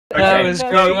That Okay, was so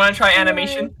great. you want to try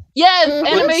animation? Yes,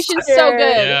 animation's so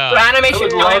good. Yeah. So animation, I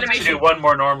would love animation. to do one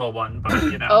more normal one, but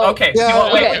you know. Oh. Okay, Yeah, you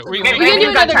want, wait, okay. We wait, can wait, do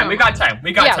we got another time. We got time.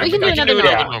 We got Yeah, time. we can do got another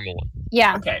time. normal. Another normal one.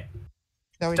 Yeah. Okay,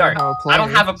 Now we start. know how to play. I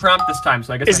don't have a prompt this time,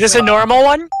 so I guess. Is this a normal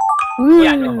one?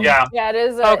 Yeah, normal. Yeah. Yeah, it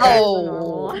is. Okay. It is a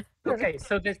normal one. Okay,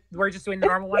 so we're just doing the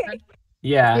normal one then?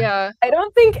 Yeah. Yeah. I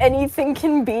don't think anything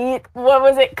can beat, what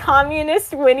was it,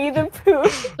 Communist Winnie the Pooh.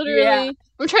 Literally.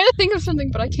 I'm trying to think of something,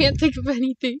 but I can't think of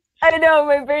anything. I know,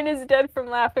 my brain is dead from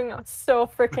laughing so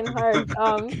freaking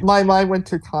hard. My mind went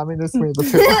to communist Winnie the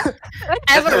Pooh.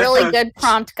 I have a really good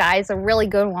prompt, guys. A really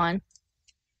good one.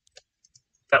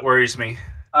 That worries me.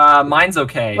 Mine's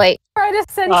okay. Wait. Write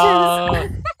a sentence. Oh,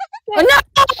 no!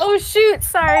 Oh shoot,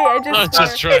 sorry, I just... Let's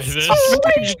just try this.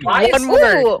 One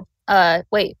word. Ooh.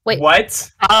 Wait.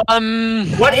 What?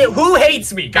 What? Who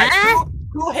hates me, guys?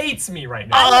 Who hates me right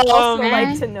now? I would also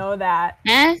like to know that.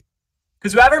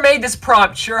 Because whoever made this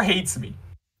prompt sure hates me.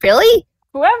 Really?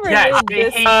 Whoever Yes, made they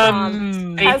this hate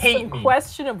prompt They has hate some me.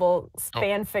 questionable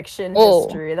fan fiction Oh.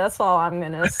 history. That's all I'm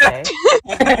gonna say.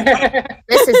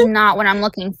 This is not what I'm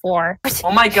looking for.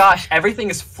 Oh my gosh, everything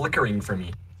is flickering for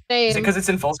me. Is it Same. because it's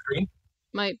in full screen?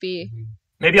 Might be.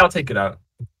 Maybe I'll take it out.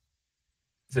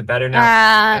 Is it better now?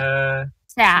 A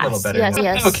Yes, little better yes, now.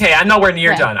 yes. Okay, I'm nowhere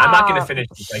near Right. done. I'm not gonna finish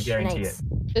this, I guarantee it.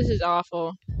 This is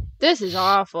awful. This is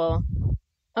awful.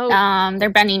 Oh. They're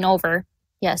bending over.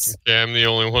 Yes. Yeah, I'm the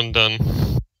only one done.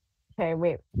 Okay,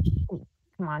 wait.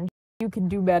 Come on, you can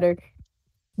do better.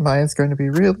 Mine's going to be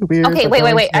really weird. Okay, but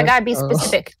wait. I guys, gotta be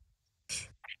specific.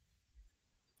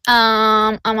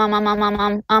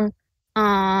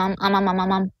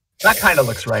 That kind of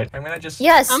looks right. I'm gonna just.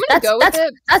 Yes, I'm gonna go with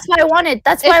it. that's what I wanted.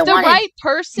 That's If what I the wanted. right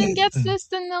person gets this,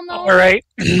 then they'll know. All right.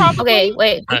 Probably. Okay,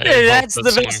 wait. That's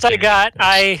the best I got.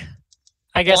 I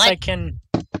guess What? I can.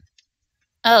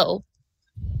 Oh,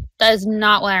 that is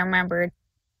not what I remembered.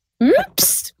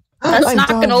 Oops. That's I'm not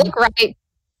done. gonna look right.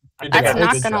 That's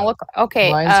not gonna look.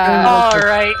 Okay. Mine's gonna All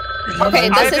right. Okay,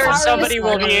 this Either is somebody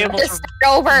will be able to. Just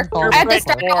start over. I have to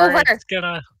start or over. it's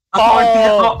gonna.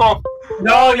 Oh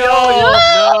no! No!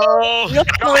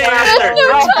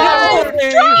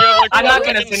 I'm not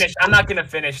gonna finish. I'm not gonna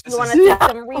finish. This You want is. to take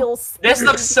some real This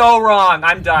looks so wrong.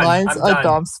 I'm done. Mine's I'm a done.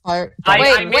 dump's fire. I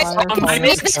Wait, I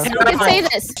missed this. two I can of say them.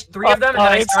 this. 3 of them, and then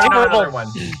I it's started on terrible. another one.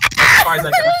 As far as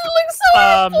I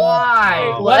can. Why?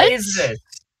 What? What is this?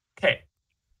 Okay.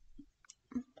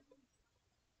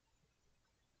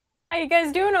 How you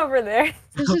guys doing over there?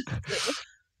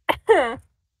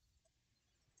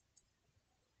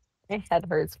 My head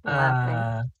hurts from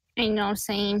laughing. I know,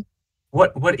 same.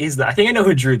 What is that? I think I know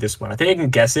who drew this one. I think I can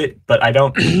guess it, but I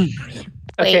don't.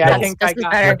 Okay, Wait, I that's- think this I is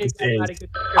got better. it.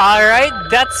 All right,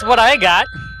 that's what I got.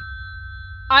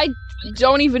 I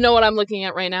don't even know what I'm looking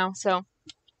at right now, so.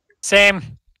 Same.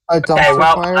 A dumpster Okay,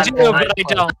 well, fire. I- No, but I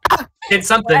don't. Did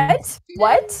something.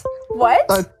 What? What?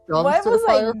 A What dumpster was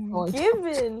fire. I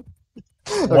given?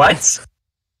 What?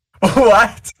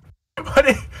 What?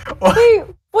 What? Wait,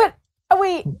 what? Oh,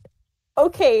 wait.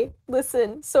 Okay,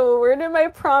 listen. So a word in my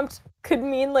prompt could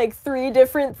mean like 3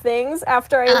 different things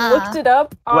after I looked it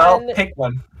up on... Well, pick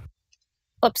one.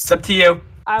 Oops. It's up to you.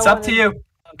 I It's up to wanted- you.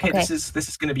 Okay, Okay. this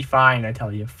is gonna be fine. I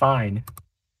tell you, fine.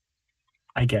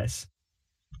 I guess.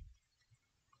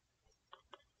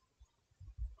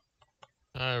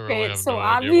 I really Okay, have so no idea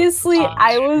what obviously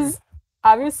this is.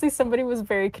 obviously somebody was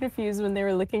very confused when they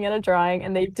were looking at a drawing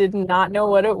and they did not know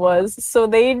what it was, so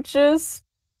they just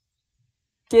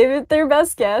gave it their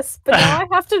best guess. But now I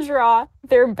have to draw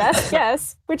their best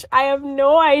guess, which I have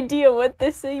no idea what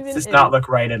this even This is. does not look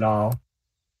right at all.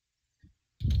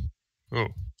 Oh.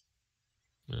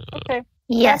 Okay.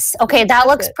 Yes. Okay, that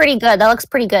looks pretty good. That looks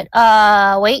pretty good.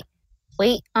 Wait.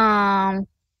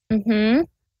 Mm-hmm.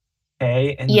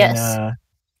 Okay, and Yes. then,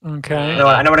 Okay. no,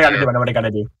 I know what I gotta do. I know what I gotta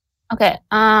do. Okay.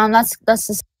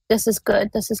 This is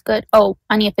good. This is good. Oh,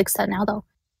 I need to fix that now though.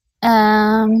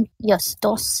 Yes,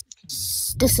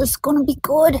 this is gonna be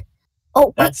good.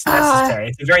 Oh, That's necessary.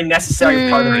 It's a very necessary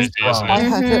part of this drawing. I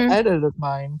had to Mhm. edit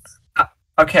mine.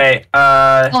 Okay.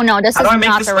 Oh no, this how is do I make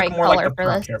not this the look right more color like the for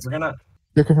prompt this. here? We're gonna.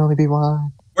 There can only be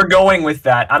one. We're going with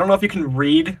that. I don't know if you can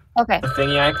read Okay. the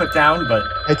thingy I put down, but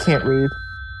I can't read.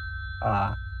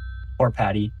 poor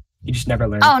Patty. You just never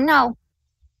learn. Oh no.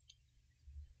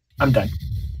 I'm done.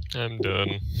 I'm done.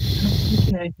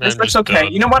 Okay. This I'm looks just okay.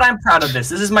 done. You know what? I'm proud of this.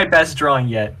 This is my best drawing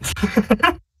yet.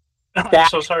 I'm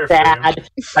so sorry for you.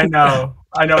 I know.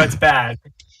 I know it's bad.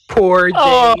 Poor Dave.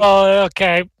 Oh,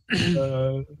 okay.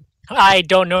 Uh, I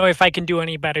don't know if I can do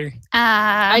any better.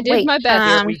 I did wait, my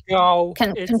best. Here we go.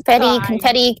 It's confetti, time.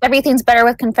 confetti. Everything's better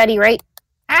with confetti, right?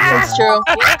 That's true.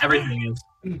 everything is.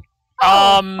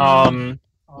 What's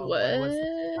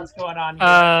going on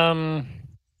here?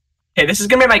 Okay, this is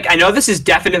gonna be my. I know this is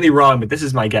definitely wrong, but this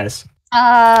is my guess.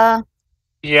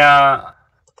 Yeah.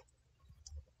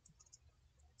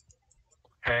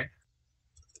 Okay.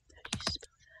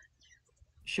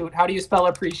 Shoot, how do you spell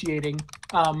appreciating?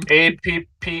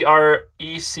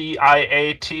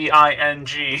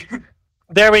 APPRECIATING.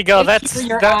 There we go. Thank you for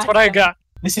your That's what I accent. got.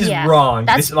 This is Yeah, wrong.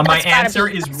 that's- My that's gotta answer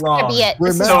be- is that's wrong. gotta be it.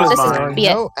 This is, Remember, this is there gonna are be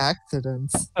it. no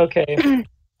accidents. Okay.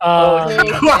 What?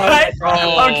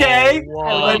 Okay.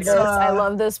 I love this. I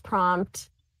love this prompt.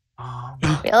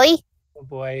 Really? Oh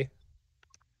boy.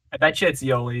 I bet you it's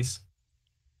Yoli's.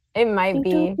 It might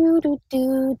be.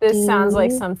 This sounds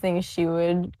like something she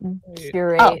would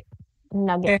curate.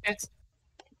 Nuggets.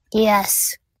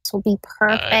 Yes, this will be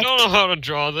perfect. I don't know how to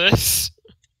draw this.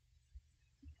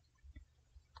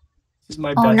 This is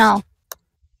my Oh best. no.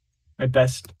 My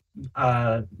best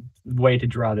way to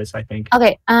draw this, I think.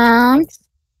 Okay.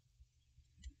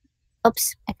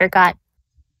 Oops, I forgot.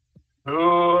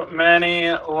 Too many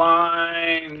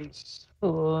lines.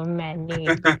 Too many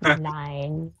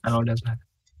lines. I don't know. It doesn't matter.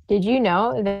 Did you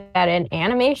know that in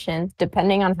animation,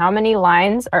 depending on how many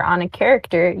lines are on a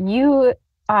character, you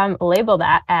label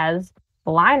that as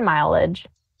line mileage?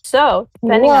 So,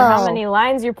 depending on how Whoa. many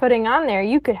lines you're putting on there,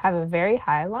 you could have a very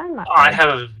high line mileage. I have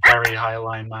a very high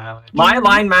line mileage. My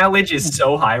line mileage is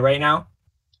so high right now.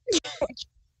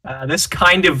 This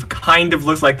kind of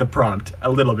looks like the prompt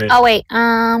a little bit. Oh wait,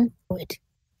 wait.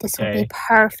 This will Okay. be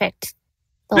perfect.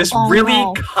 This Oh, really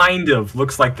no. kind of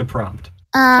looks like the prompt.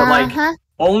 But like Uh-huh.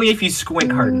 only if you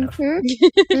squint hard enough.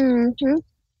 Mhm.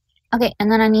 Okay,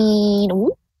 and then I need.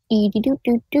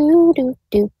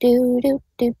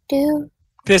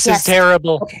 This Yes. is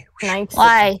terrible. Okay. Nikes.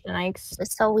 Why? Nikes.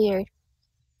 It's so weird.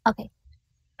 Okay.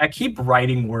 I keep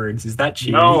writing words. Is that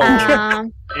cheating? No.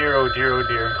 Dear, Oh dear, oh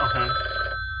dear. Okay.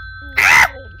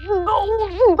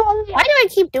 why do I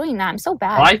keep doing that? I'm so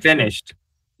bad. Oh, I finished.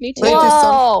 Me too. Wait, there's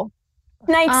some- Whoa.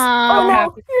 Nikes. Um, Oh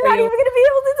no, you're not even gonna be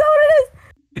able to tell what it is.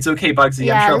 It's okay, Bugsy.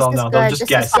 Yeah, I'm sure this they'll is know. They'll good. just This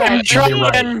guess. is good. I'm They'll be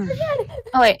right. trying.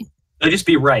 Oh wait. They'll just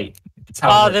be right. It's how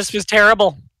it Oh, works. this was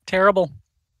terrible. Terrible.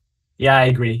 Yeah, I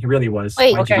agree. It really was.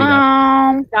 Wait. Why'd you okay. do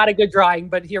that? Not a good drawing,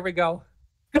 but here we go.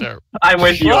 I'm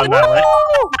with you on that one.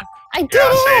 I did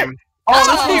Yeah, it. same. Oh,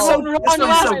 Oh. this one's so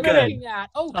Why am I good. doing that?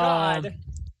 Oh god.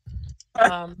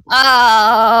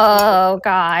 Oh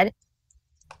god.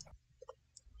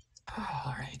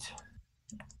 All right.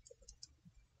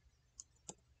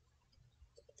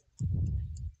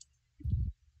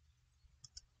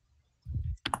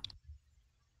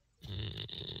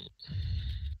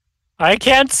 I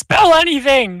can't spell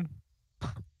anything.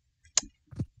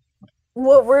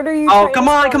 What word are you? Oh, trying come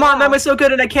to on, spell come on. now? That was so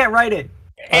good and I can't write it.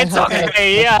 It's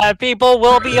okay. Yeah, people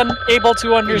will be unable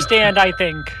to understand, I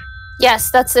think.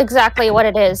 Yes, that's exactly what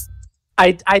it is.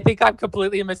 I think I'm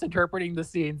completely misinterpreting the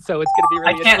scene, so it's gonna be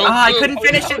I really. can't. Oh, I couldn't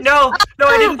finish it. No,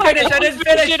 I didn't finish. I didn't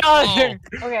finish. it either.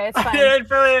 Okay, it's I fine. didn't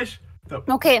finish.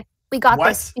 Okay, we got What?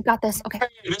 this. We got this. Okay.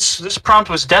 This prompt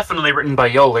was definitely written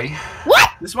by Yoli. What?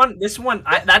 This one.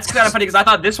 That's kind of funny because I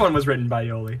thought this one was written by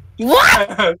Yoli.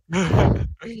 What?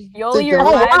 Yoli, you're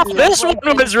Oh, glad wow, you this went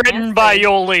one was and written by answered.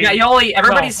 Yoli. Yeah, Yoli.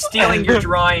 Everybody's stealing your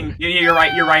drawing. Your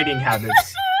writing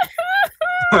habits.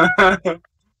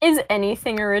 Is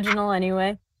anything original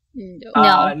anyway?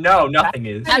 No. No, nothing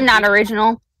is. I'm not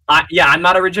original. Yeah, I'm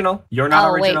not original. You're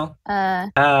not Oh, wait. original.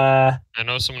 I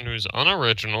know someone who's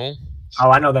unoriginal.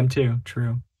 Oh, I know them too.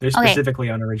 True. They're Okay. specifically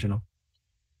unoriginal.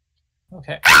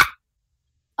 Okay.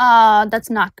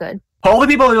 That's not good. All the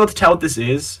people will be able to tell what this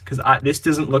is because this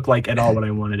doesn't look like at all what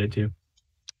I wanted it to.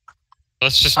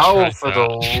 Let's just Oh, try for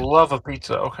that. the love of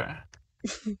pizza. Okay.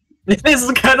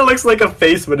 This kind of looks like a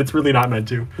face, but it's really not meant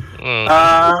to.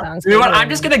 Sounds You know what? good. I'm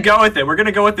just gonna go with it. We're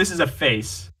gonna go with this as a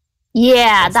face.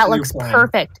 Yeah, That's that the new looks plan.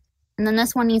 perfect. And then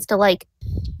this one needs to like.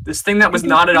 This thing that was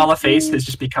not at all a face has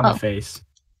just become Oh. a face,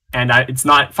 and it's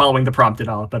not following the prompt at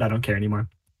all. But I don't care anymore.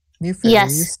 New face.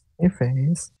 Yes. New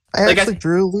face. I Like, actually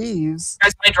drew leaves.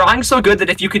 Guys, my drawing's so good that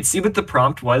if you could see what the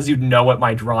prompt was, you'd know what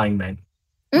my drawing meant.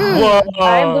 Mm,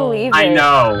 I believe it. I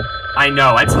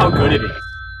know. That's how good it is.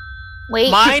 wait.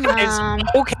 Mine is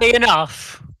okay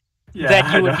enough Yeah, that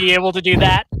I you would know. be able to do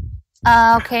that.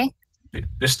 Okay.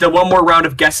 There's still one more round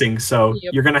of guessing, so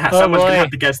Yep. you're gonna have Oh, someone's gonna boy.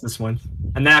 have to guess this one,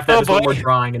 and then after that, Oh, there's one boy. more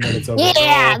drawing, and then it's over.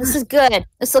 Yeah, this is good.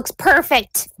 This looks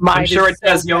perfect. I'm sure is it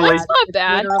does, so Yoli. That's not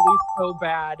bad. Literally so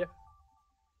bad.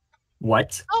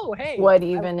 What? Oh hey. What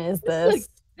even is this?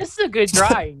 This is a good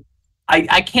drawing.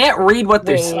 I can't read what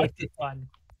they're Wait. saying. Fun.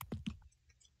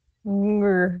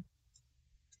 Grr.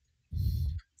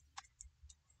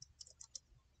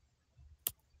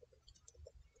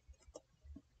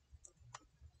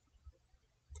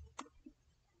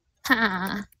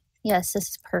 Yes, this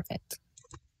is perfect.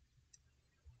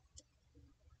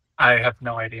 I have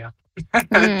no idea.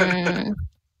 Mm.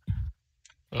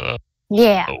 Uh,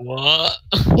 Yeah. what?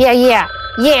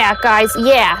 Yeah, guys,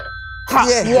 yeah.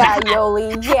 Ha, Yeah,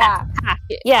 Yoli, yeah.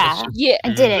 yeah, Yeah. I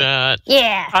did it. That.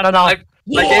 Yeah. I don't know. I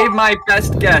gave my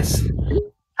best guess.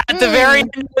 At the very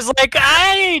end, I was like,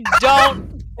 I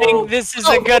don't think this is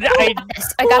a good idea.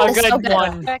 Yes, I got A this so good good.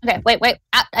 one. Okay, wait.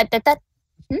 I did that.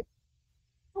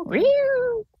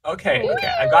 Real. Okay.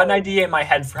 I got an idea in my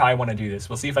head for how I want to do this.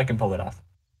 We'll see if I can pull it off.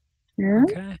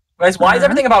 Okay. Guys, why is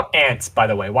everything about ants, by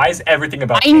the way? Why is everything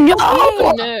about I ants?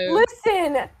 know. No.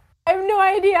 Listen, I have no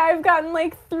idea. I've gotten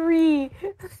like 3.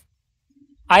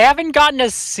 I haven't gotten a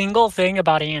single thing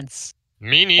about ants.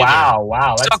 Me neither.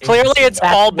 Wow. So That's clearly interesting. it's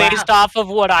all based off of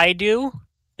what I do.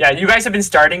 Yeah, you guys have been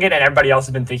starting it, and everybody else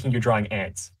has been thinking you're drawing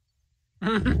ants.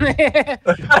 I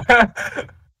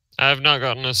have not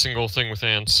gotten a single thing with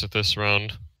ants at this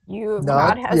round. God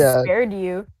Not has yet. spared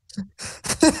you.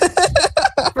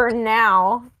 For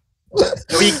now.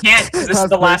 We can't. This is Have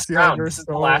the last mercy on round. your This is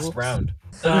the last souls. round.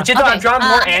 Uh, Legit, I've drawn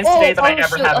more ants today than I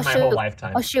ever shoot, have in my whole shoot.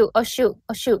 lifetime. Oh shoot.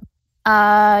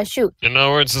 Shoot. In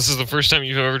other words, this is the first time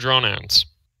you've ever drawn ants.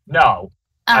 No.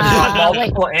 I've drawn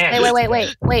multiple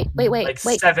ants.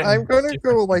 Wait. 7. I'm gonna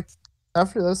go like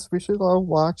after this. We should all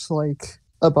watch like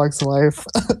A Bug's Life.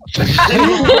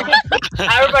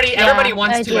 Everybody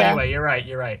wants to idea. anyway.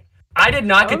 You're right. I did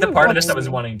not get the part of this I was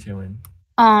wanting to in.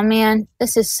 Oh man,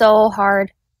 this is so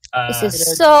hard. This Uh,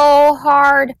 is so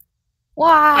hard.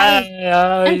 Why?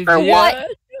 And for what?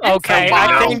 Okay, for I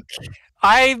what? think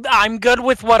I'm good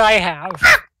with what I have.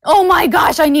 Oh my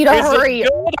gosh, I need to Is hurry. it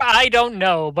good? I don't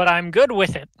know, but I'm good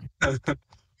with it.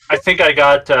 I think I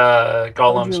got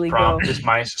Gollum's Julie, prompt, go. is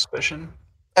my suspicion.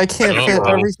 I can't Oh, fit wow.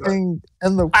 everything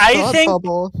in the I thought think-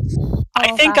 bubble.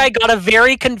 I think I got a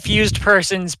very confused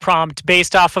person's prompt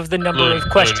based off of the number of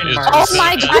question is- marks. Oh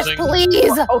my Is it a gosh, thing?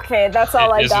 please. Okay, that's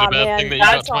all I Is it a got, bad man. thing that you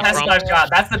That's the got best prompt? I've got.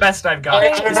 That's the best I've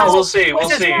got. No, we'll see. We'll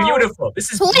This is see. beautiful.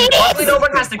 This is Please. luckily no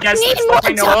one has to guess this. Need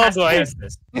Luckily no more one has to time. guess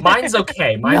this. Mine's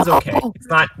okay. Mine's No. okay.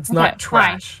 It's not Okay,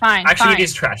 trash. fine, Actually, fine. it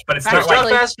is trash, but it's Fine, not like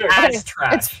Really? Faster. as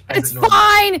trash. as It's it normally is.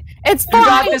 fine. It's You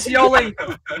got fine. this, Yoli.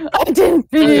 I didn't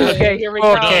finish. Okay, here we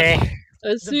go. Okay.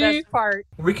 Let's The see. best part.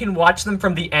 We can watch them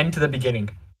from the end to the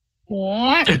beginning,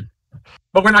 but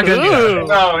we're not gonna do Ooh.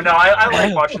 that. No, I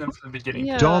like watching them from the beginning.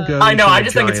 Yeah. Doggo I know, eating I a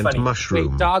just think it's giant funny. mushroom.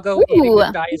 Wait, doggo eating Ooh.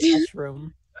 a giant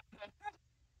mushroom.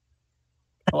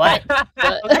 What? That's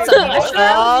a mushroom.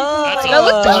 That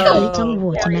looks like a little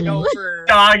watermelon. Over.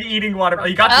 Dog eating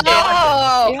watermelon. You got the dog.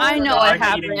 Oh, I know what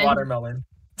Dog eating happened. watermelon.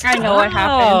 I know what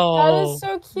happened. That Oh. is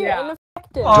so cute Yeah. and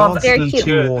effective. Oh, Dogs very eating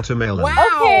cute. watermelon.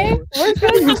 Okay, we're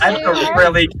good. That's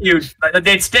really cute.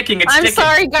 It's sticking. It's I'm sticking.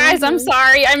 sorry, guys. I'm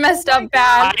sorry. I messed up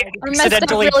bad. I I messed up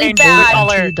accidentally really changed the bad.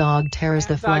 color. Two dog tears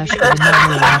the flesh Doggy. from the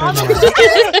watermelon.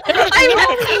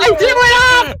 I threw it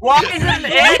off. Why is it an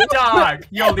ant dog?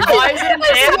 Yoli, why is it an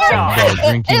ant dog? While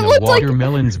drinking a looked like-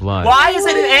 watermelon's blood. Why is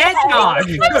it an ant dog?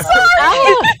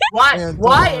 Why? Ant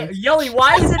Why? dog. Yoli,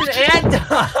 why is it an ant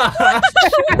dog?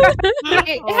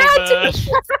 It had to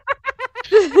be.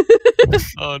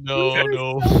 Oh no,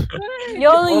 no.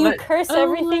 Yoli, you curse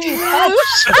everything you touch.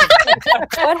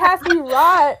 What have you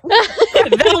wrought?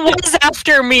 That was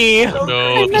after me. No,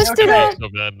 this messed is it up. so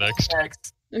bad next.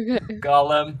 Next, Okay.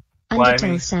 Gollum. Why me?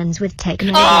 Undertale sends with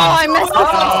technical. Oh, I messed this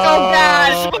up so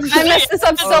bad. Oh. I messed this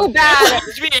up so bad.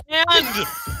 It's me and.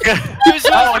 You're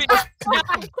supposed to be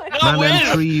and. No, Man win.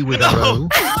 and tree with a row.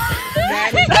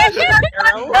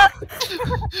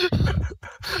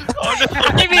 Oh, no.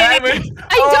 I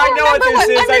I know what this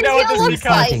is. I know what this looks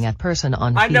becomes. Fighting a person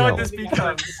on I know what field. this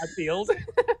becomes. Field.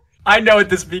 I know what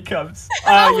this becomes.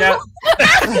 Yeah.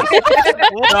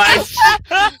 Nice.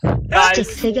 Just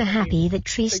Nice. figure happy that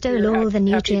tree stole all the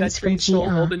nutrients from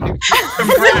GR. From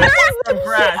grass. From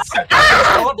grass. Stole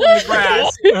it from the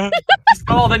grass. You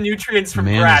stole all the nutrients from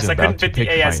Man grass. is I couldn't about to fit the pick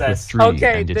fight with ASS. tree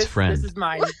Okay, and its this friend. is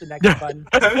mine. The next one.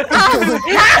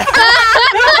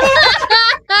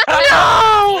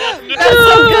 That's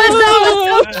so good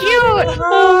though. It's so cute.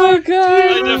 Oh my god.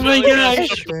 I definitely gosh.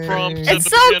 messed up the prompts at It's the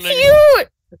so beginning. cute.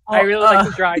 I really like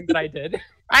the drawing that I did.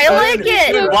 I like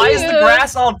it. Why is the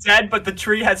grass all dead but the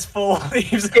tree has full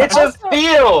leaves? It's a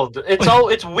field.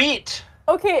 It's wheat.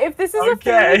 Okay, if this is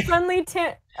Okay. a family-friendly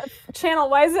Channel,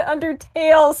 why is it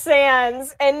Undertale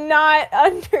Sands and not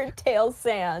Undertale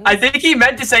Sands? I think he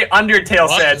meant to say Undertale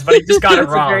Sands, but he just got it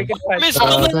wrong.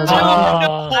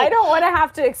 I don't want to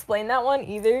have to explain that one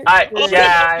either.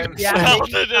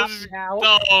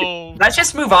 Let's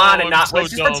just move on and not. Let's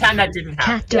just pretend that didn't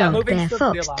happen. Cat, dog, bear,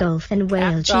 fox, dolphin,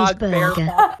 whale,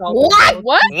 cheeseburger. What?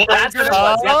 That's what it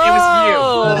was. Yep, it was you.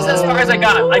 This is as far as I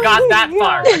got. I got that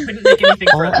far. I couldn't make anything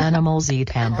All further. animals eat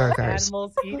hamburgers.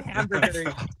 Animals eat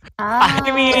hamburgers.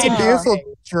 I mean, It's a beautiful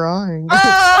drawing.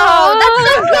 Oh, that's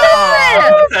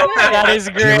so good! that is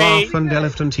great. Giraffe and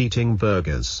elephant eating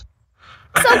burgers.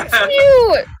 So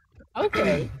cute!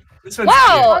 Okay. This one's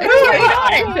Wow! cute.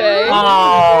 Okay.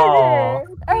 Oh.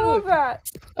 I love that.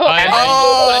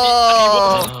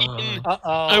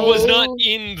 I was not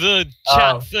in the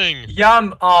chat thing.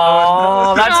 Yum!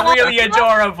 Oh, that's really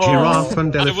adorable. Giraffe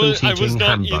and elephant I was eating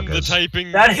not in the hamburgers.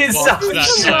 typing. That is so box that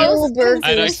cute. time. I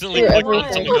accidentally clicked on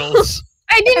something else.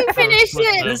 I didn't finish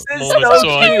it! This is Moment, so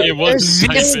so cute. it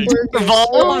wasn't This typing.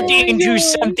 evolved into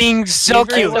something so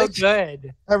These are cute. so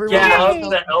good. Everyone Yeah, I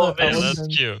love the elephant. Yeah, that's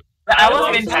cute. The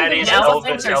elephants, Patty's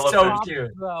elephants are so elephant.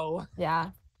 cute. Though. Yeah,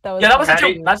 that was. Yeah, that was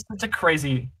Patty- that's such a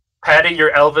crazy. Patty,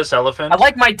 your Elvis elephant. I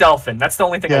like my dolphin. That's the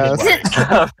only thing I did.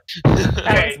 Yes.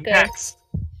 Okay, good. next.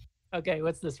 Okay,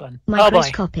 what's this one?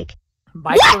 Microscopic.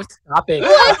 Microscopic.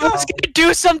 I was gonna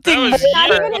do something That more, was Not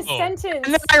even a Oh. sentence.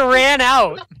 and then I ran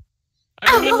out.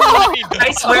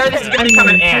 I swear this is gonna become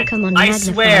an ant. Pokemon I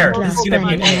magnifying swear glass this is gonna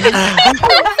be an burning ant.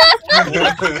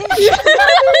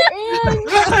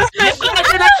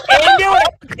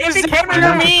 It became I'm an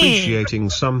ant. appreciating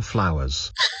some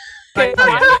flowers. What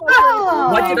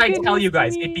did I tell you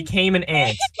guys? It became an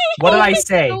ant. What did I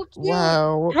say?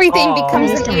 Wow. Everything Oh.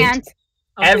 becomes an ant.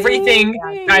 Everything,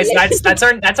 guys. That's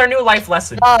our new life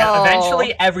lesson. Oh.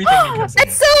 Eventually, everything becomes an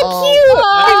It's ant. so Oh.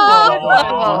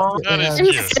 That is Yeah.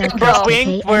 cute. Sokka, Growing,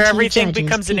 okay, where anti everything judges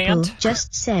becomes an people ant.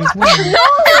 Just says wow. cute!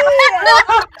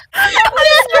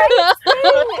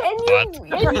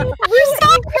 We're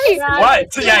sorry! What?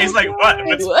 Yeah, he's like, what?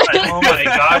 What's what? Oh my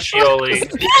gosh, Yoli.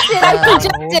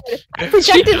 I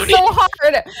projected so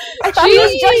hard. I thought he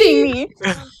was judging me.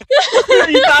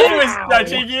 You thought he was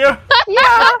judging you?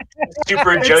 Yeah.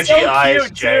 Super It's judgy so eyes,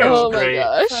 cute, Jay. It too. was Oh my great.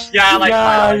 gosh. Yeah, I like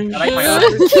my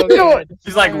eyes. So good.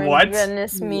 She's like, Oh, what?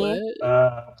 Goodness me.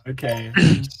 Okay.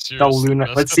 Seriously, Go, Luna.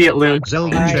 that's Let's see it, Luna.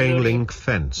 Zelda Alright. chain link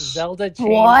fence. Zelda chain.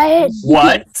 What? What?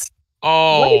 What is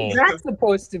Oh, that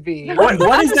supposed to be? What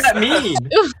does that mean?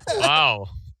 wow.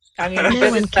 I mean, No this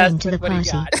one is came best to the with what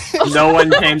he party. got. No one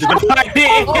came to the party.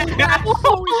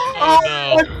 Oh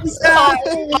no. This one.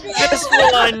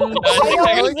 I think I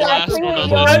got the last one on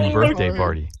the Balloon birthday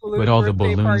party, but all the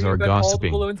Birthday balloons party, are but all the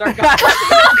gossiping. balloons are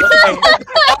gossiping.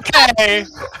 Okay.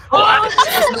 It's not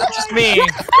just me.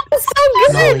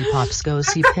 Lollipops go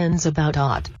see pins about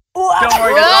odd. Don't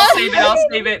worry, guys. I'll save it. I'll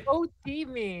save it. Oh,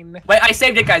 mean. Wait, I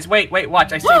saved it, guys. Wait,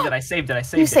 watch. I saved it. I saved it. I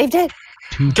saved You it. saved it?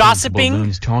 Two Gossiping?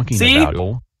 balloons talking See? about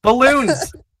oh. Oh!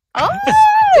 Balloons.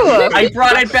 I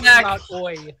brought it back.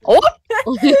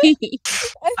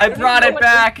 I brought it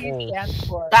back.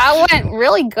 That went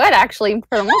really good, actually,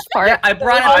 for the most part. Yeah, I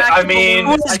brought it back. I mean,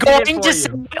 I was going to say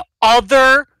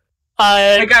other.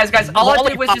 Hey guys, all I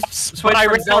did was lollipops, just switch but I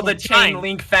from ran Zelda out of chain time.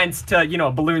 link fence to, you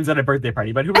know, balloons at a birthday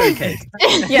party, but who really cares?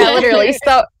 Yeah, literally.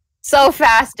 So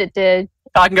fast it did.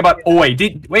 Talking about Oi.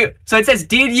 So it says,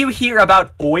 did you hear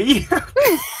about Oi?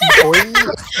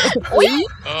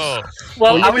 Oh.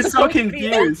 Well, I was so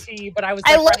confused. But I was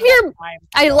I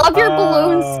love your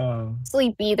balloons, Oh.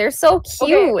 Sleepy. They're so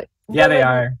cute. Yeah, they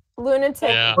are. Lunatic.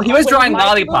 Yeah. Well, he was drawing My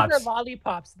balloons lollipops. are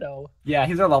lollipops, though. Yeah,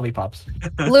 these are lollipops.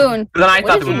 Loon. But then I What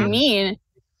thought did they you were. mean?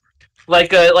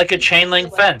 Like a chain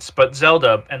link fence, but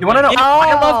Zelda. And You want to know?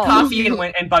 I love Oh. Coffee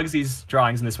and Bugsy's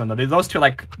drawings in this one, though. Those two are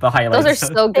like the highlights. Those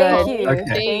are so good. Thank you.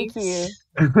 Okay. Thank you.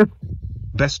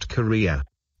 Best Korea.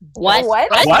 What? What?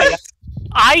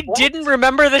 I didn't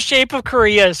remember the shape of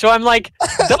Korea, so I'm like,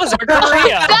 those are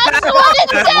Korea. That's what it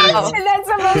says! And that's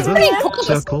the most Shivers, pretty cool.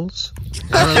 circles.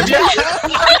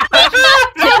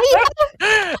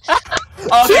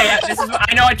 Okay, yeah, this is.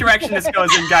 I know what direction this goes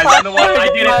in, guys. I'm the one. I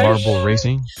did it. Marble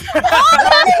racing.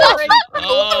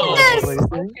 Oh.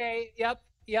 Okay, yep.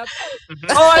 Oh,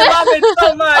 I love it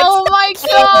so much. Oh my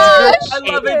gosh! I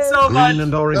love it so much. Green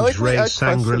and orange race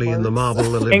angrily in the marble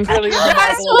Olympics. Angrily in the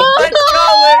Yes, marble. let's go,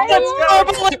 Lynn. Let's go. Oh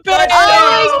my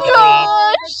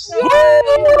gosh!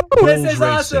 This Balls is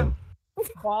awesome.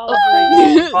 Balls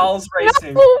racing. Balls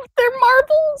racing. No, they're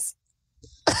marbles.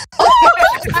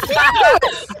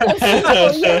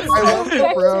 I love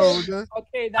the road.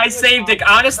 Okay, I saved it.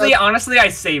 Honestly, I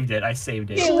saved it. I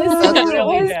saved it. Hey, listen, That's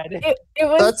really it good.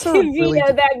 was That's a Kavita really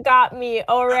good- that got me,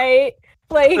 alright?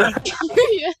 Like, That's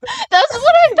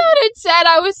what I thought it said.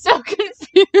 I was so confused.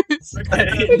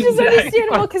 which is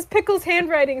understandable because Pickle's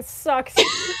handwriting sucks.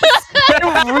 It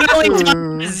really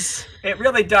does. It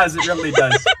really does. It really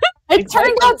does. It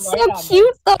turned out so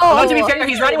cute though. Although to be fair,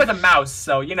 he's writing with a mouse,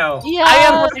 so you know. Yeah. I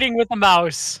am writing with a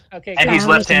mouse. Okay, And he's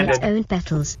left-handed. Own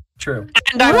petals. True.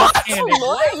 And I'm left-handed.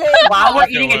 Flower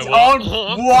eating its own.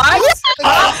 What?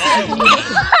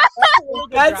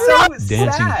 That's so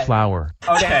Dancing sad. flower.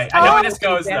 Okay, I know where this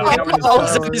goes though. I know where this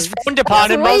goes. It is frowned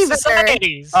upon in most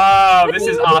societies. Oh, this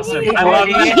is awesome. I love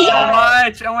this so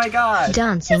much. Oh my god.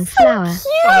 Dancing flower.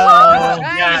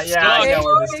 Yeah, I know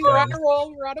where this Run, goes.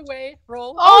 roll, run away,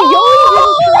 roll. Oh, you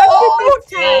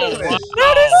really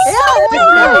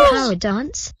Power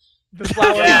dance. The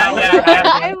flower.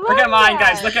 Yeah. Look at mine,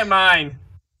 guys. Look at mine.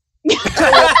 That's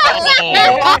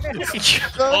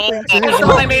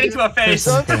all I made into a face.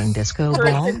 Something disco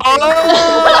ball.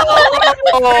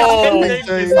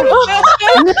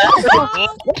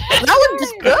 That one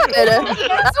was good.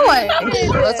 That one.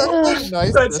 That's actually a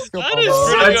nice disco ball.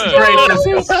 That's great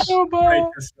disco ball. Great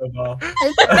disco ball.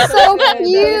 It's so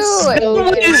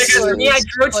cute. Because me, I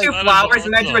drew two flowers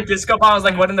and then drew a disco ball. I was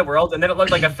like, what in the world? And then it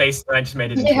looked like a face, and I just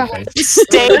made it into a face.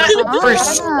 Stayed for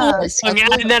so long,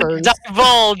 and then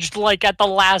divulged like at the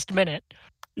last minute.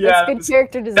 Yeah, That's good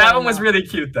character design. that one was really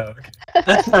cute though.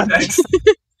 Next.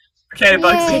 Okay,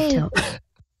 Bugsy.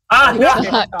 As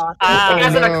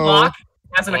in a clock.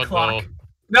 As in a clock.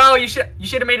 No, you should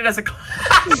have made it as a clock.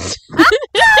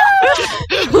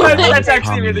 That's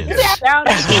actually really good.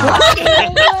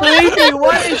 Sleepy,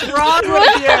 what is wrong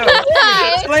with you?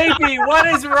 Sleepy, what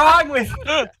is wrong with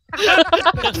you?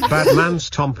 Batman's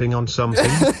stomping on something.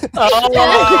 Oh,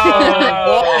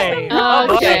 boy.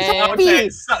 Okay.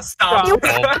 Stop. Stop.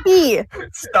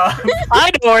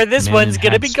 I know where this Man one's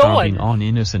gonna hat be stomping going. on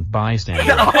innocent bystander.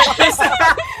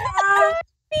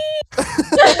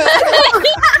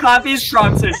 Coffee's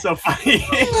trunks are so funny.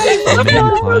 A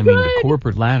man climbing the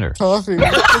corporate ladder. Coffee.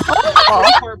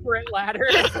 Corporate ladder.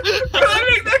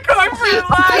 Climbing the corporate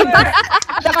ladder.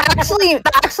 That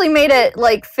actually made it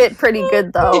like fit pretty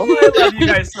good though. I love you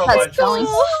guys so That's much. funny.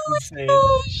 It's insane.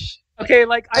 Okay,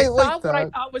 like I I like saw what I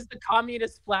that. thought was the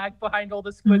communist flag behind all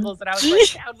the squiggles, and I was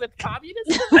like, down with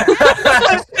communism.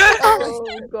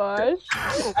 Oh gosh.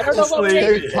 I don't know what was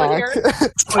Sleepy. TikTok.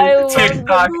 I love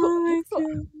TikTok.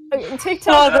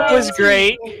 TikTok. Oh, that was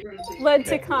great. Led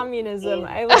to communism.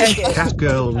 I like it.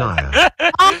 Catgirl Naya.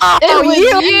 It was you.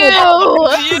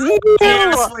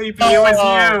 You, Sleepy, it was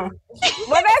you.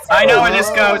 I know where this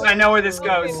goes. I know where this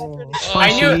goes.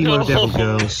 I knew Spicy emo devil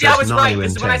girl Yeah, I says was right. Naya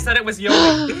This is when I intent. said it was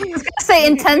Yoli. Say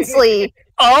intensely.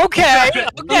 Okay.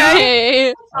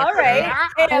 Okay. All right.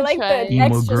 Hey, I like the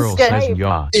Emo extra girl stripe. says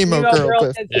yaw. Emo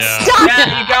girl. says- Yeah.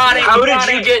 Yeah, you got it. How you did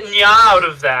got you it. get Nya out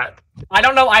of that? I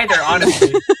don't know either,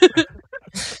 honestly.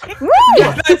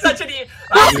 That's such an e-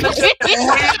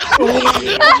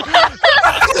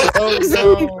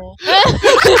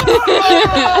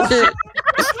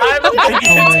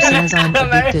 Homer says I'm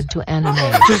addicted to anime.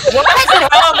 Why is it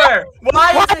Homer?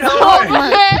 Why is it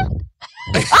Homer?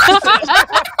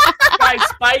 Guys,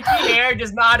 spiky hair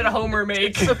does not a Homer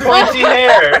make. Pointy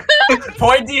hair.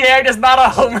 Pointy hair does not a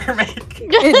Homer make.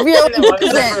 It really I've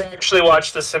doesn't. never actually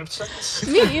watched The Simpsons.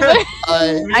 Me either.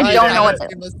 I don't know what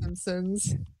haven't seen The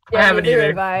Simpsons. I haven't neither either.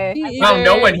 have I. Well,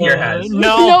 no one here has.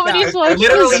 No. Nobody's watching.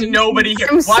 Literally nobody here.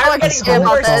 I'm so Why are we getting excited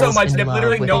Homer about so this. much In that love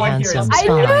literally with no a one here is? handsome I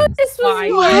knew spine. this was Fine.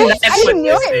 yours. That's I what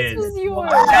knew this this is. was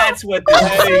yours. That's what this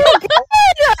is.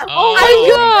 Oh my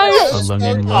gosh. Along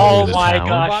in Oh love with a my tower.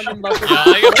 gosh. Long in love with Yeah,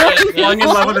 I got it. Long in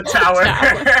love with a tower. Oh,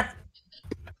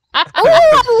 I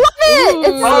love it.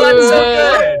 It's Oh, that's so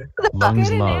good. Lungs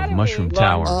Good love anatomy. mushroom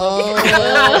tower.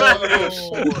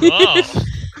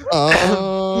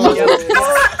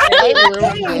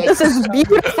 This is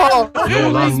beautiful. Your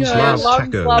lungs love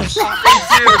tacos.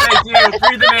 They do.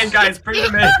 Breathe them in, guys. Breathe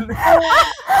them in.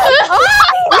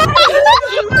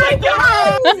 Oh my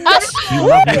god! You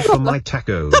love me for my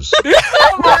tacos.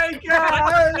 Oh my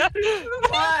god!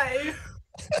 Why?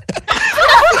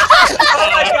 Oh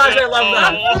my gosh, I love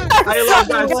that. I love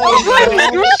that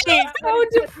so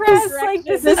depressed. Like,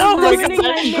 this is ruining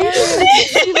my marriage.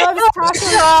 She loves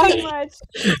tacos too much.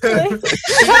 He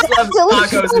just loves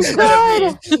tacos instead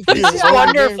of me. This is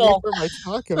wonderful.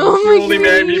 You only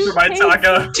married me for my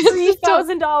taco.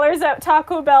 $3,000 at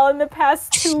Taco Bell in the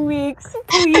past 2 weeks.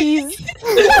 Please.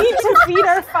 We need to feed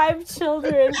our 5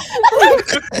 children.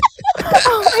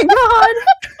 Oh my god.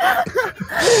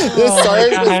 This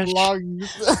side gosh. is long.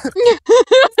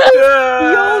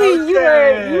 Yoli,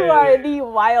 you are the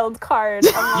wild card.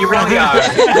 You really are.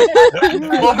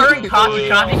 Well, her and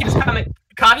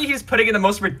Kavi keeps putting in the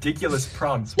most ridiculous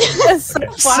prompts. That's so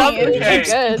funny.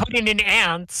 It's good. Putting in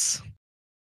ants.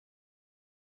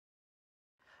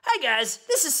 Hi guys,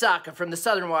 this is Sokka from the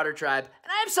Southern Water Tribe,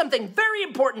 and I have something very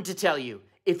important to tell you.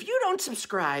 If you don't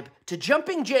subscribe to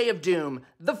Jumping Jay of Doom,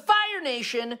 the Fire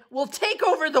Nation will take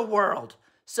over the world.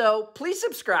 So please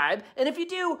subscribe, and if you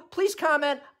do, please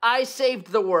comment, "I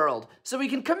saved the world," so we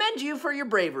can commend you for your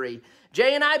bravery.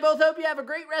 Jay and I both hope you have a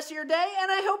great rest of your day,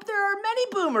 and I hope there are many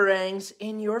boomerangs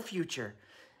in your future.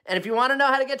 And if you want to know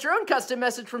how to get your own custom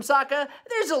message from Sokka,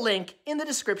 there's a link in the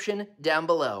description down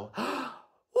below.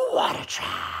 Water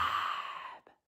Tribe.